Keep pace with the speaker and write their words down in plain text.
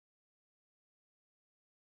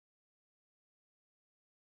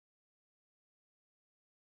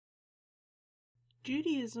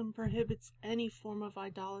Judaism prohibits any form of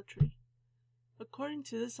idolatry. According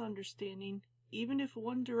to this understanding, even if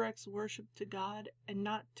one directs worship to God and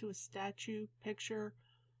not to a statue, picture,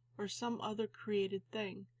 or some other created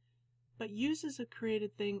thing, but uses a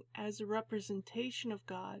created thing as a representation of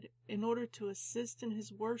God in order to assist in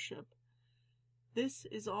his worship, this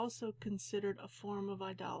is also considered a form of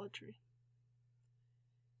idolatry.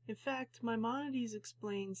 In fact, Maimonides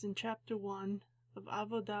explains in chapter 1 of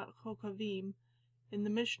Avodah Zarah in the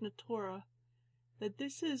Mishnah Torah that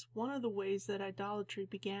this is one of the ways that idolatry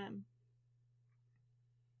began.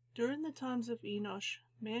 During the times of Enosh,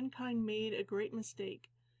 mankind made a great mistake,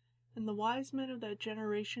 and the wise men of that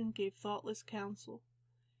generation gave thoughtless counsel.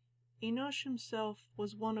 Enosh himself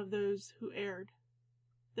was one of those who erred.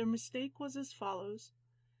 Their mistake was as follows.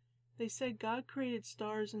 They said God created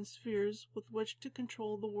stars and spheres with which to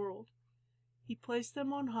control the world. He placed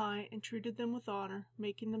them on high and treated them with honor,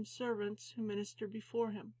 making them servants who minister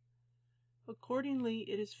before him. Accordingly,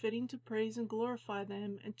 it is fitting to praise and glorify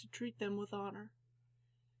them and to treat them with honor.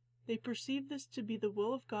 They perceive this to be the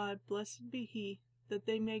will of God, blessed be he, that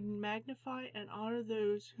they may magnify and honor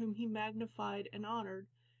those whom he magnified and honored,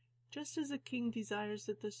 just as a king desires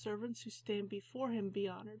that the servants who stand before him be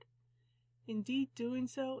honored. Indeed, doing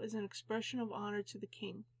so is an expression of honor to the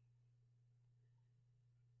king.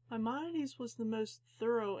 Maimonides was the most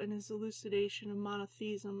thorough in his elucidation of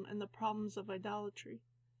monotheism and the problems of idolatry.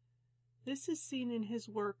 This is seen in his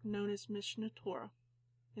work known as Mishnah Torah,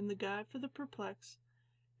 in the Guide for the Perplexed,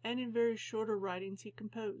 and in various shorter writings he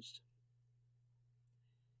composed.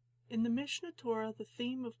 In the Mishnah Torah, the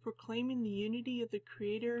theme of proclaiming the unity of the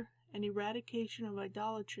Creator and eradication of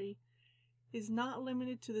idolatry is not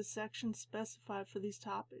limited to the sections specified for these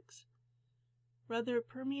topics. Rather, it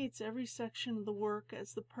permeates every section of the work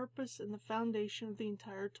as the purpose and the foundation of the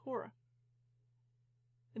entire Torah.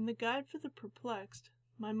 In the Guide for the Perplexed,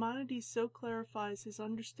 Maimonides so clarifies his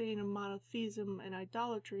understanding of monotheism and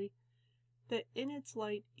idolatry that in its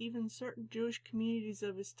light even certain Jewish communities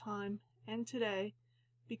of his time and today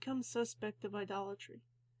become suspect of idolatry.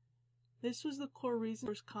 This was the core reason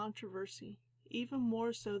for his controversy, even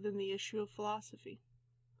more so than the issue of philosophy.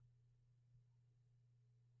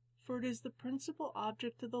 For it is the principal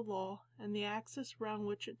object of the law and the axis round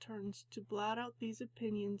which it turns to blot out these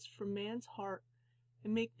opinions from man's heart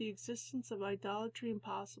and make the existence of idolatry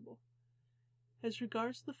impossible. As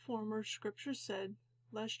regards the former, Scripture said,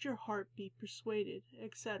 "Lest your heart be persuaded,"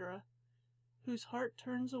 etc., whose heart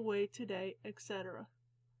turns away today, etc.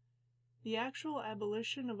 The actual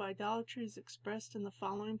abolition of idolatry is expressed in the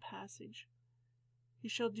following passage. You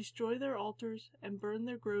shall destroy their altars and burn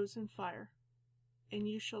their groves in fire, and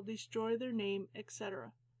you shall destroy their name,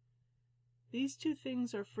 etc. These two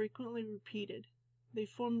things are frequently repeated. They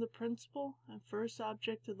form the principal and first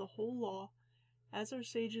object of the whole law, as our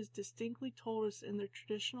sages distinctly told us in their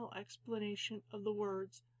traditional explanation of the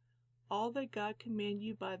words, "All that God commanded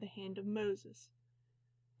you by the hand of Moses."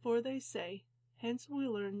 For they say, hence we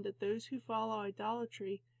learn that those who follow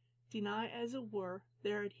idolatry deny as it were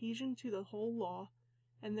their adhesion to the whole law,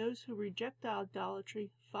 and those who reject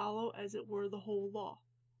idolatry follow as it were the whole law.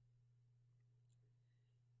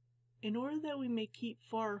 In order that we may keep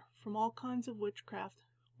far from all kinds of witchcraft,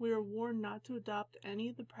 we are warned not to adopt any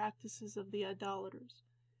of the practices of the idolaters,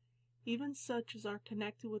 even such as are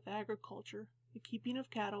connected with agriculture, the keeping of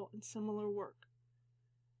cattle, and similar work.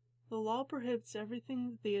 The law prohibits everything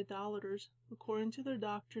that the idolaters, according to their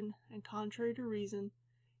doctrine and contrary to reason,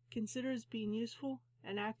 consider as being useful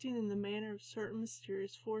and acting in the manner of certain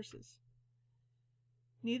mysterious forces.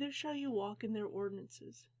 Neither shall you walk in their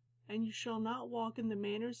ordinances, and you shall not walk in the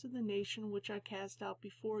manners of the nation which I cast out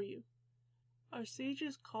before you. Our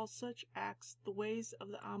sages call such acts the ways of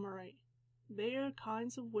the Amorite. They are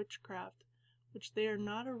kinds of witchcraft which they are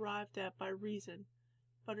not arrived at by reason,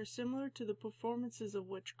 but are similar to the performances of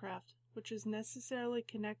witchcraft, which is necessarily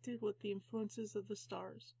connected with the influences of the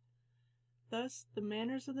stars. Thus, the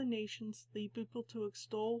manners of the nations lead people to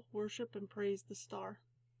extol, worship, and praise the star.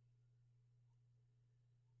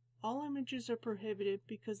 All images are prohibited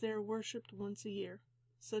because they are worshipped once a year,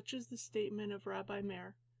 such is the statement of Rabbi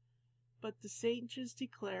Meir. But the sages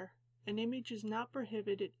declare, an image is not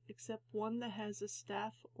prohibited except one that has a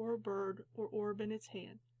staff or a bird or orb in its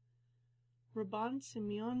hand. Rabban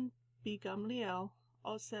Simeon B. Gamliel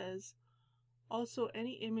says, also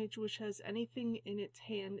any image which has anything in its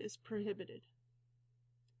hand is prohibited.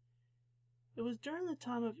 It was during the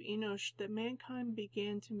time of Enosh that mankind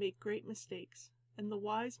began to make great mistakes, and the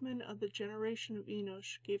wise men of the generation of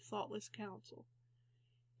Enosh gave thoughtless counsel.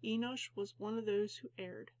 Enosh was one of those who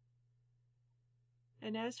erred.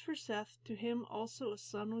 And as for Seth, to him also a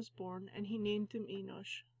son was born, and he named him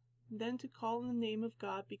Enosh. Then to call on the name of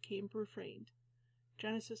God became profaned.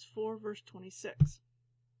 Genesis 4, verse 26.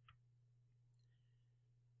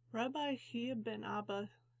 Rabbi Chia ben Abba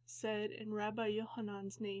said in Rabbi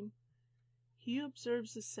Yohanan's name, "He who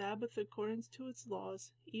observes the Sabbath according to its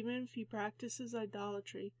laws, even if he practices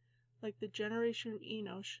idolatry, like the generation of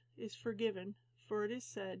Enosh, is forgiven, for it is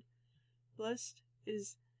said, Blessed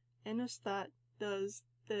is Enosh that does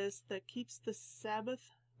this, that keeps the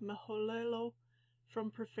Sabbath meholelo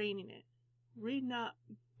from profaning it. Read not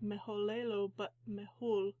meholelo, but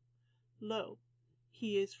mehul, lo,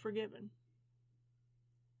 he is forgiven."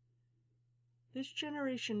 This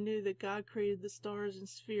generation knew that God created the stars and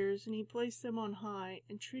spheres, and he placed them on high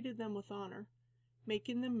and treated them with honor,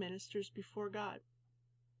 making them ministers before God.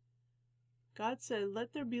 God said,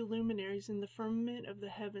 "Let there be luminaries in the firmament of the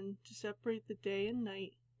heaven to separate the day and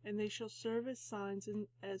night, and they shall serve as signs and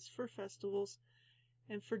as for festivals,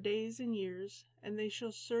 and for days and years, and they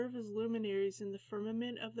shall serve as luminaries in the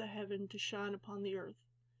firmament of the heaven to shine upon the earth."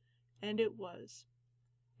 And it was.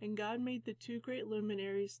 And God made the two great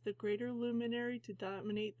luminaries, the greater luminary to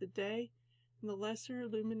dominate the day, and the lesser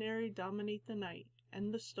luminary dominate the night,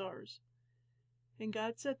 and the stars. And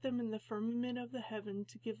God set them in the firmament of the heaven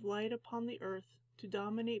to give light upon the earth, to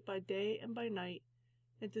dominate by day and by night,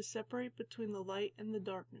 and to separate between the light and the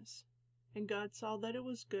darkness. And God saw that it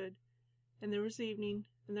was good, and there was evening,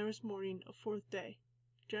 and there was morning, a fourth day.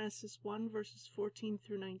 Genesis 1, verses 14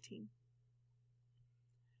 through 19.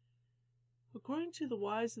 According to the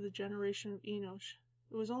wise of the generation of Enosh,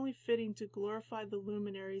 it was only fitting to glorify the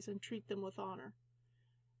luminaries and treat them with honor.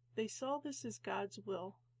 They saw this as God's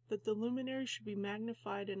will, that the luminaries should be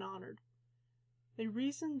magnified and honored. They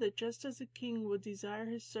reasoned that just as a king would desire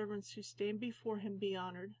his servants who stand before him be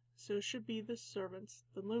honored, so should be the servants,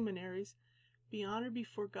 the luminaries, be honored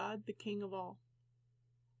before God, the King of all.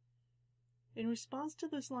 In response to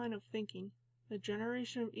this line of thinking, the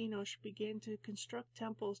generation of Enosh began to construct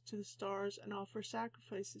temples to the stars and offer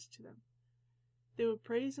sacrifices to them. They would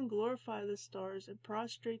praise and glorify the stars and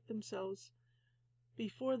prostrate themselves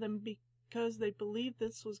before them because they believed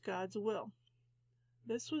this was God's will.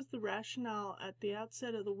 This was the rationale at the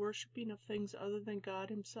outset of the worshiping of things other than God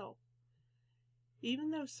himself.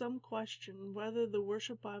 Even though some question whether the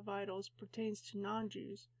worship of idols pertains to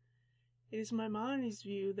non-Jews, it is Maimonides'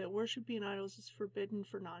 view that worshiping idols is forbidden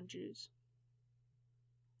for non-Jews.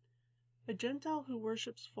 A Gentile who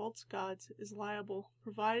worships false gods is liable,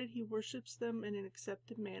 provided he worships them in an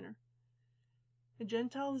accepted manner. A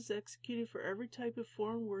Gentile is executed for every type of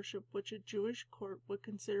foreign worship which a Jewish court would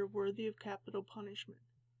consider worthy of capital punishment.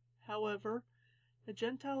 However, a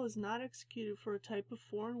Gentile is not executed for a type of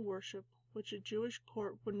foreign worship which a Jewish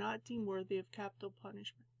court would not deem worthy of capital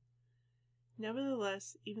punishment.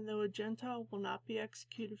 Nevertheless, even though a Gentile will not be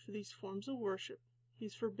executed for these forms of worship, he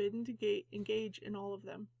is forbidden to engage in all of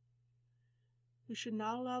them. We should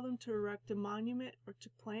not allow them to erect a monument or to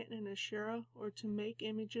plant an Asherah or to make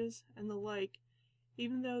images and the like,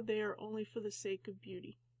 even though they are only for the sake of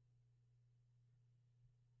beauty.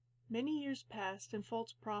 Many years passed, and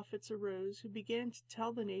false prophets arose who began to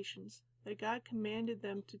tell the nations that God commanded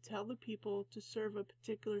them to tell the people to serve a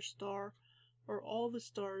particular star or all the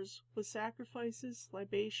stars with sacrifices,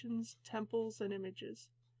 libations, temples, and images.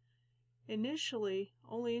 Initially,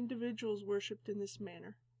 only individuals worshipped in this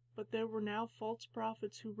manner, but there were now false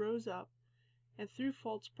prophets who rose up, and through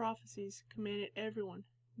false prophecies commanded everyone,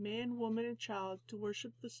 man, woman, and child, to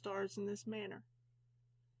worship the stars in this manner.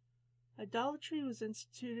 Idolatry was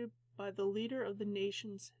instituted by the leader of the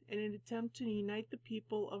nations in an attempt to unite the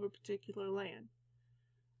people of a particular land.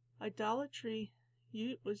 Idolatry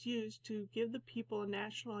was used to give the people a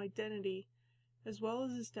national identity, as well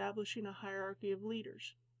as establishing a hierarchy of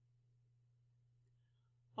leaders.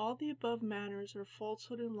 All the above manners are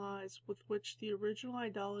falsehood and lies with which the original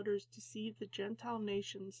idolaters deceived the Gentile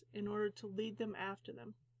nations in order to lead them after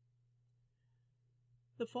them.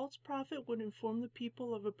 The false prophet would inform the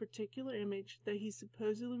people of a particular image that he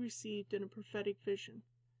supposedly received in a prophetic vision.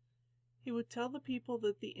 He would tell the people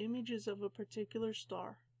that the image is of a particular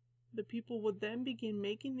star. The people would then begin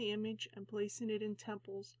making the image and placing it in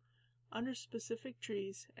temples, under specific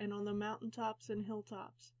trees, and on the mountaintops and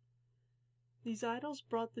hilltops. These idols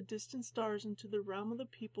brought the distant stars into the realm of the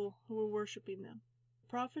people who were worshipping them.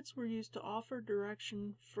 Prophets were used to offer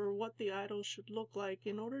direction for what the idols should look like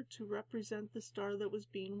in order to represent the star that was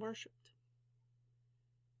being worshipped.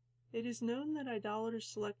 It is known that idolaters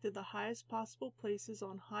selected the highest possible places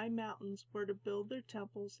on high mountains where to build their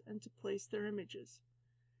temples and to place their images.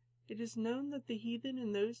 It is known that the heathen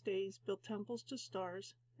in those days built temples to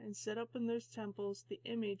stars, and set up in those temples the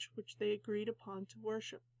image which they agreed upon to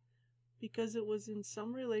worship, because it was in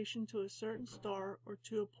some relation to a certain star or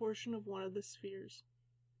to a portion of one of the spheres.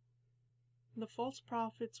 The false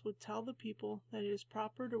prophets would tell the people that it is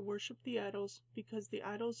proper to worship the idols because the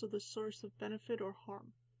idols are the source of benefit or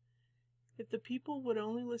harm. If the people would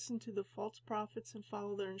only listen to the false prophets and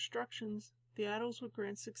follow their instructions, the idols would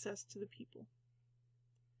grant success to the people.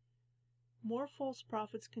 More false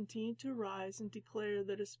prophets continued to arise and declare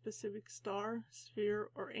that a specific star, sphere,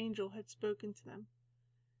 or angel had spoken to them.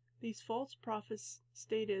 These false prophets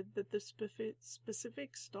stated that the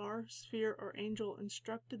specific star, sphere, or angel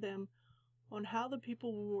instructed them on how the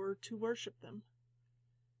people were to worship them.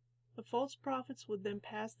 The false prophets would then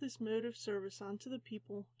pass this mode of service on to the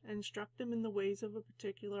people and instruct them in the ways of a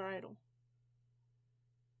particular idol.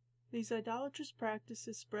 These idolatrous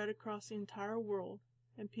practices spread across the entire world,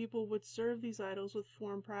 and people would serve these idols with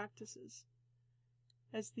foreign practices.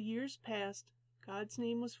 As the years passed, God's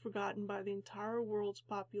name was forgotten by the entire world's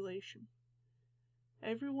population.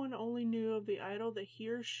 Everyone only knew of the idol that he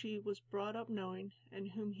or she was brought up knowing and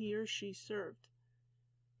whom he or she served.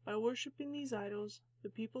 By worshiping these idols, the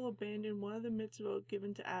people abandoned one of the mitzvot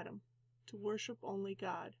given to Adam, to worship only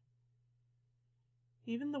God.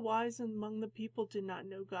 Even the wise among the people did not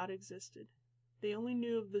know God existed. They only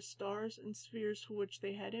knew of the stars and spheres for which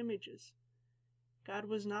they had images. God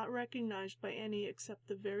was not recognized by any except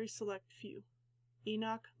the very select few: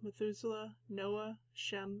 Enoch, Methuselah, Noah,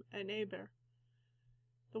 Shem, and Eber.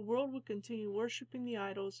 The world would continue worshiping the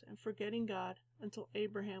idols and forgetting God until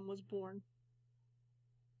Abraham was born.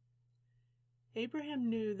 Abraham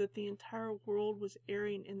knew that the entire world was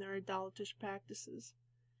erring in their idolatrous practices.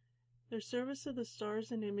 Their service of the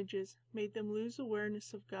stars and images made them lose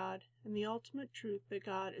awareness of God and the ultimate truth that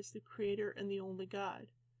God is the Creator and the only God.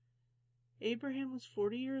 Abraham was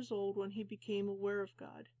 40 years old when he became aware of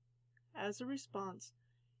God. As a response,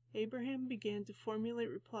 Abraham began to formulate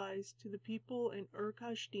replies to the people in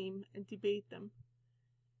Ur-Kasdim and debate them.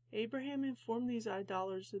 Abraham informed these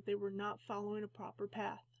idolaters that they were not following a proper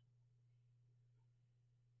path.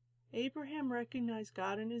 Abraham recognized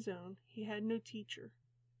God on his own. He had no teacher.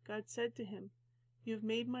 God said to him, "You have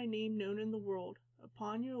made my name known in the world.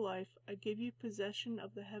 Upon your life I give you possession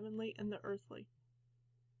of the heavenly and the earthly."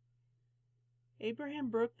 Abraham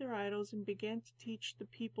broke their idols and began to teach the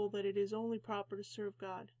people that it is only proper to serve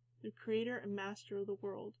God, the Creator and Master of the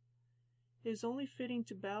world. It is only fitting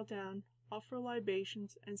to bow down, offer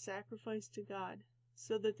libations, and sacrifice to God,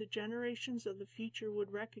 so that the generations of the future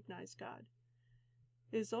would recognize God.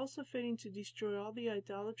 It is also fitting to destroy all the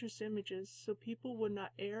idolatrous images so people would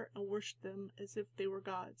not err and worship them as if they were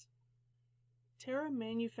gods. Terah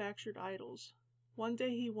manufactured idols. One day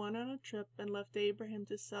he went on a trip and left Abraham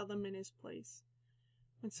to sell them in his place.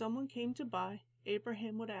 When someone came to buy,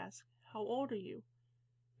 Abraham would ask, "How old are you?"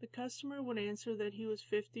 The customer would answer that he was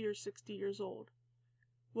 50 or 60 years old.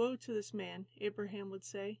 "Woe to this man," Abraham would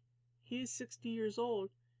say. "He is 60 years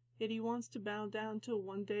old, yet he wants to bow down to a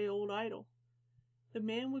one-day-old idol." The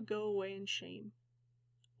man would go away in shame.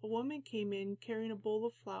 A woman came in carrying a bowl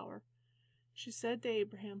of flour. She said to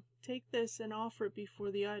Abraham, "Take this and offer it before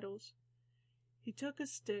the idols." He took a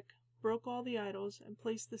stick, broke all the idols, and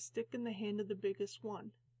placed the stick in the hand of the biggest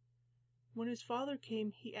one. When his father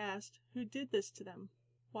came, he asked, "Who did this to them?"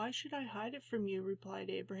 "Why should I hide it from you?" replied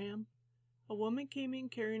Abraham. "A woman came in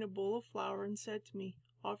carrying a bowl of flour and said to me,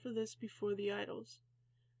 'Offer this before the idols.'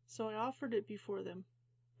 So I offered it before them.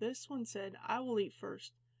 This one said, 'I will eat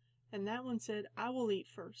first,' and that one said, 'I will eat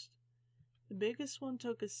first.' The biggest one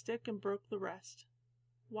took a stick and broke the rest."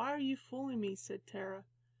 "Why are you fooling me?" said Terah.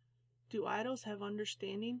 "Do idols have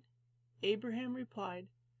understanding?" Abraham replied,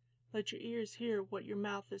 "Let your ears hear what your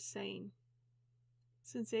mouth is saying."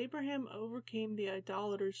 Since Abraham overcame the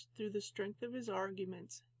idolaters through the strength of his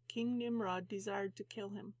arguments, King Nimrod desired to kill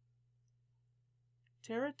him.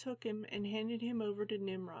 Terah took him and handed him over to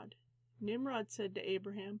Nimrod. Nimrod said to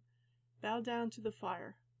Abraham, "Bow down to the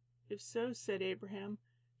fire." "If so," said Abraham,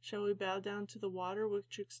 "shall we bow down to the water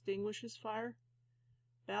which extinguishes fire?"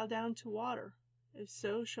 "Bow down to water." "If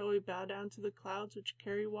so, shall we bow down to the clouds which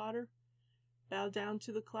carry water?" "Bow down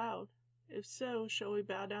to the cloud." "If so, shall we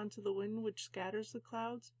bow down to the wind which scatters the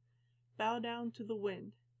clouds?" "Bow down to the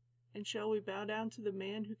wind." "And shall we bow down to the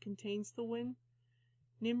man who contains the wind?"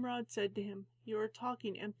 Nimrod said to him, "You are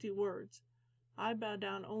talking empty words. I bow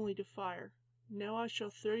down only to fire. Now I shall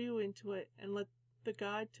throw you into it, and let the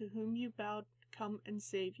God to whom you bowed come and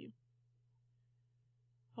save you."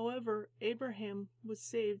 However, Abraham was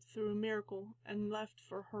saved through a miracle and left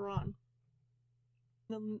for Haran.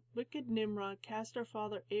 The wicked Nimrod cast our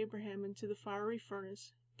father Abraham into the fiery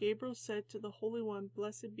furnace. Gabriel said to the Holy One,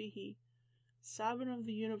 blessed be he, Sovereign of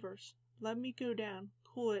the universe, let me go down,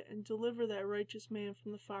 cool it, and deliver that righteous man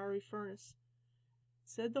from the fiery furnace.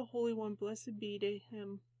 Said the Holy One, blessed be to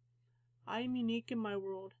him, I am unique in my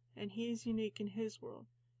world, and he is unique in his world.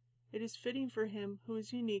 It is fitting for him who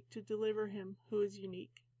is unique to deliver him who is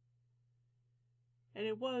unique. And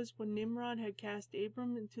it was when Nimrod had cast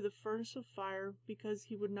Abram into the furnace of fire because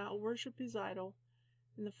he would not worship his idol,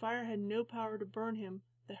 and the fire had no power to burn him,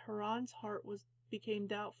 that Haran's heart became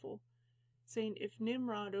doubtful, saying, if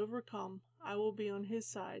Nimrod overcome, I will be on his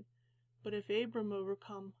side, but if Abram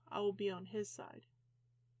overcome, I will be on his side.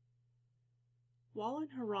 While in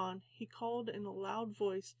Haran, he called in a loud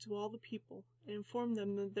voice to all the people, and informed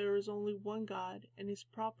them that there is only one God, and it is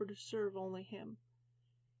proper to serve only him.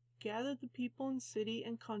 He gathered the people in city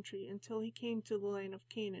and country until he came to the land of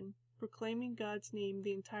Canaan, proclaiming God's name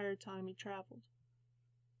the entire time he traveled.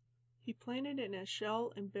 He planted in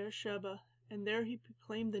Eshel and Beersheba, and there he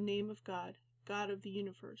proclaimed the name of God, God of the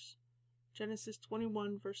universe. Genesis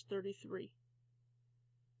 21, verse 33.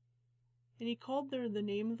 And he called there the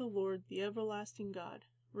name of the Lord, the everlasting God.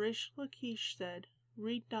 Rachel-Esther said,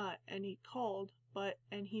 read not, and he called, but,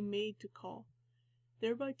 and he made to call,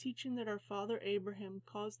 thereby teaching that our father Abraham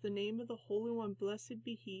caused the name of the Holy One, blessed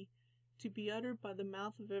be he, to be uttered by the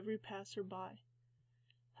mouth of every passer-by.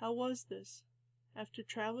 How was this? After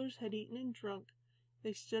travelers had eaten and drunk,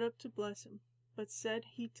 they stood up to bless him. But said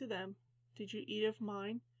he to them, did you eat of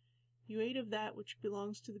mine? You ate of that which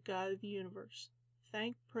belongs to the God of the universe.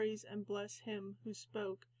 Thank, praise, and bless him who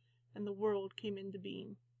spoke, and the world came into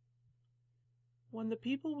being. When the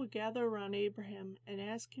people would gather around Abraham and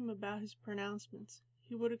ask him about his pronouncements,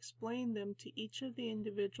 he would explain them to each of the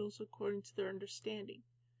individuals according to their understanding.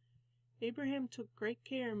 Abraham took great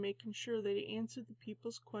care in making sure that he answered the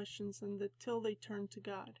people's questions until they turned to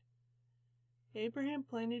God. Abraham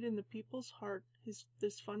planted in the people's heart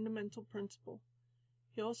this fundamental principle.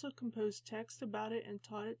 He also composed text about it and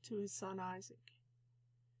taught it to his son Isaac.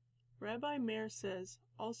 Rabbi Meir says,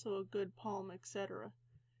 also a good poem, etc.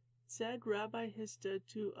 Said Rabbi Hista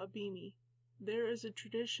to Abimi, there is a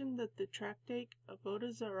tradition that the tractate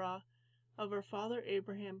Avodah Zarah of our father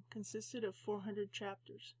Abraham consisted of 400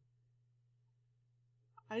 chapters.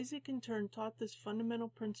 Isaac in turn taught this fundamental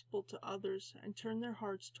principle to others and turned their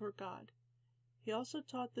hearts toward God. He also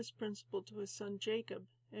taught this principle to his son Jacob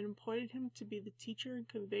and appointed him to be the teacher and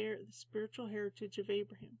conveyor of the spiritual heritage of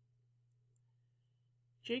Abraham.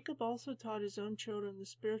 Jacob also taught his own children the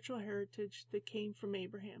spiritual heritage that came from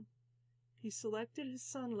Abraham. He selected his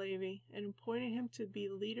son Levi and appointed him to be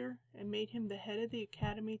leader and made him the head of the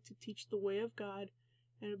academy to teach the way of God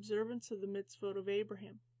and observance of the mitzvot of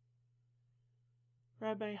Abraham.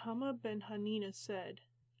 Rabbi Hama ben Hanina said,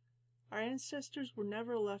 our ancestors were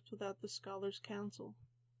never left without the scholars' council.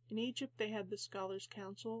 In Egypt they had the scholars'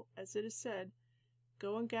 council, as it is said,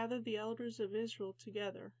 go and gather the elders of Israel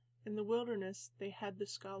together. In the wilderness they had the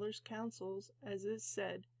scholars' councils, as is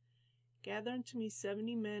said, gather unto me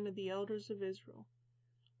 70 men of the elders of Israel.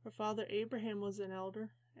 Our father Abraham was an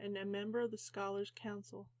elder, and a member of the scholars'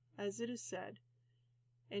 council, as it is said,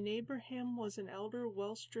 and Abraham was an elder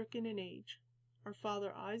well stricken in age. Our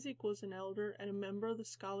father Isaac was an elder and a member of the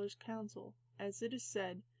scholars' council, as it is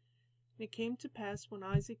said, and it came to pass when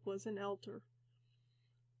Isaac was an elder.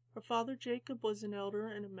 Our father Jacob was an elder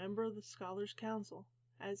and a member of the scholars' council,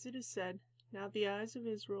 as it is said, now the eyes of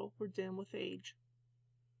Israel were dim with age.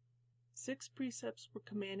 6 precepts were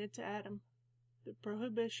commanded to Adam: the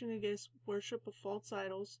prohibition against worship of false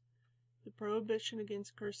idols, the prohibition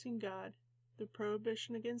against cursing God, the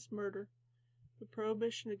prohibition against murder, the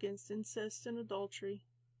prohibition against incest and adultery,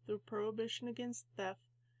 the prohibition against theft,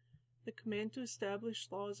 the command to establish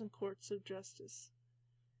laws and courts of justice.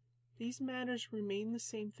 These matters remained the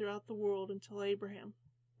same throughout the world until Abraham.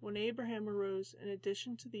 When Abraham arose, in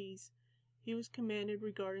addition to these, he was commanded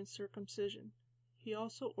regarding circumcision. He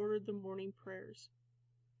also ordered the morning prayers.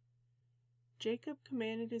 Jacob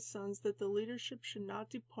commanded his sons that the leadership should not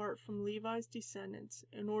depart from Levi's descendants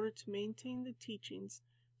in order to maintain the teachings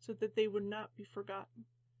so that they would not be forgotten.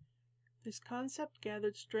 This concept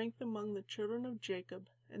gathered strength among the children of Jacob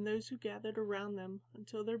and those who gathered around them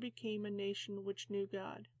until there became a nation which knew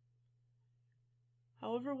God.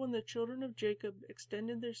 However, when the children of Jacob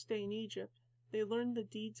extended their stay in Egypt, they learned the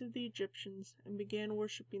deeds of the Egyptians and began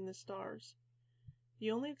worshipping the stars. The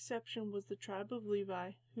only exception was the tribe of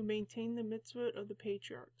Levi, who maintained the mitzvot of the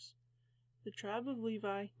patriarchs. The tribe of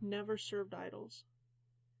Levi never served idols.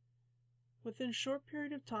 Within a short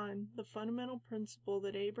period of time, the fundamental principle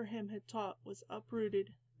that Abraham had taught was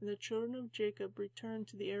uprooted, and the children of Jacob returned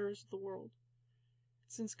to the errors of the world.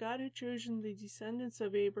 Since God had chosen the descendants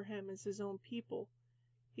of Abraham as his own people,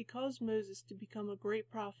 he caused Moses to become a great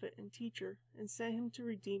prophet and teacher, and sent him to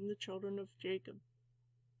redeem the children of Jacob.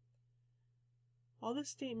 All the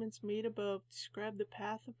statements made above describe the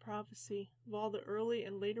path of prophecy of all the early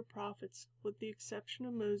and later prophets, with the exception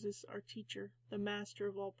of Moses, our teacher, the master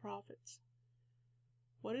of all prophets.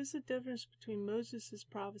 What is the difference between Moses'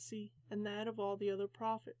 prophecy and that of all the other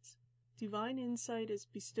prophets? Divine insight is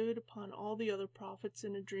bestowed upon all the other prophets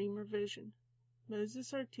in a dream or vision.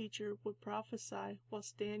 Moses, our teacher, would prophesy while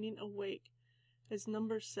standing awake, as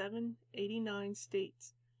Numbers 7:89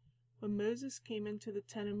 states. When Moses came into the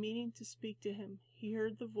tent of meeting to speak to him, he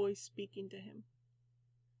heard the voice speaking to him.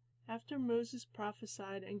 After Moses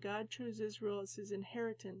prophesied and God chose Israel as his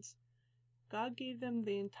inheritance, God gave them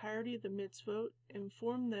the entirety of the mitzvot and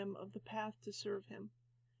informed them of the path to serve him.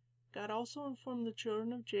 God also informed the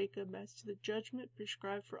children of Jacob as to the judgment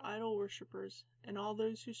prescribed for idol worshippers and all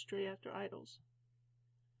those who stray after idols.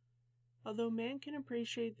 Although man can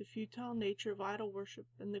appreciate the futile nature of idol worship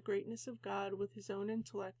and the greatness of God with his own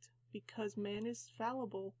intellect, because man is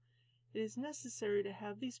fallible, it is necessary to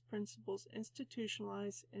have these principles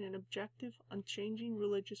institutionalized in an objective, unchanging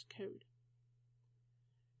religious code.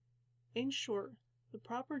 In short, the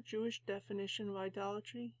proper Jewish definition of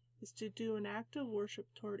idolatry is to do an act of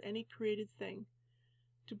worship toward any created thing,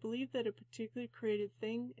 to believe that a particular created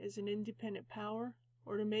thing is an independent power,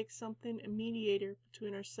 or to make something a mediator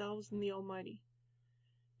between ourselves and the Almighty.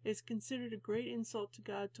 It is considered a great insult to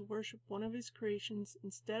God to worship one of his creations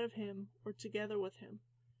instead of him or together with him.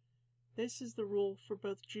 This is the rule for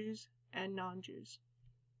both Jews and non-Jews.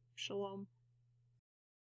 Shalom.